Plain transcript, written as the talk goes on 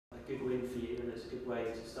good win for you, and it's a good way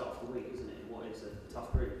to start off the week, isn't it? What is a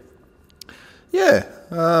tough group. Yeah,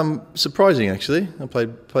 surprising actually. I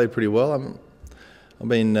played pretty well.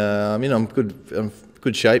 I'm in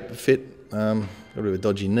good shape, fit. Got a bit of a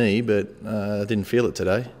dodgy knee, but I didn't feel it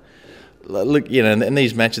today. Look, you know, and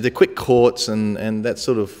these matches, they're quick courts, and that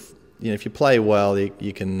sort of, you know, if you play well,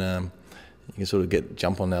 you can sort of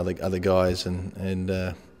jump on the other guys, and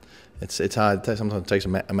it's hard. Sometimes it takes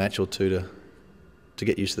a match or two to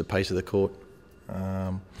get used to the pace of the court,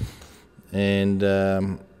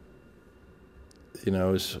 you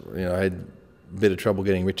know, I had a bit of trouble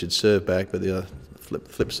getting Richard's serve back, but the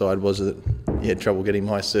flip side was that he had trouble getting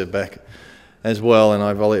my serve back as well, and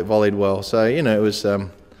I volleyed well. So, you know, it was. I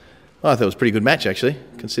thought it was a pretty good match actually,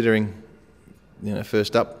 considering, you know,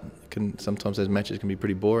 first up, sometimes those matches can be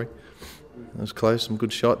pretty boring. It was close, some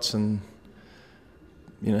good shots, and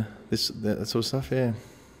you know, that sort of stuff. Yeah. Do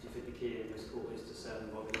you think the key in this court is to serve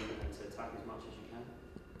and volley and to attack as much as you can?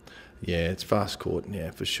 Yeah, it's fast court.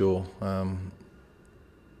 Yeah, for sure.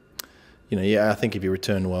 You know, yeah, I think if you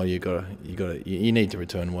return well, you need to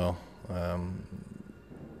return well.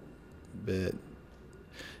 But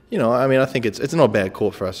you know, I mean, I think it's not a bad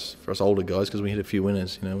court for us older guys, because we hit a few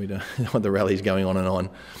winners. You know, we don't want the rallies going on and on.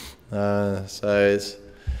 So it's,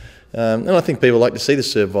 and I think people like to see the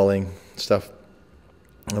serve volleying stuff.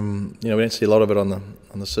 You know, we don't see a lot of it on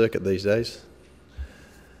the circuit these days.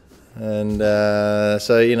 And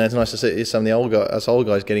so, you know, it's nice to see some of us old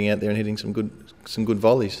guys getting out there and hitting some good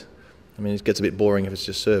volleys. I mean, it gets a bit boring if it's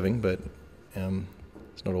just serving, but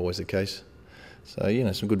it's not always the case. So, you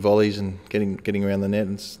know, some good volleys and getting around the net,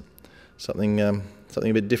 and something a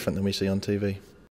bit different than we see on TV.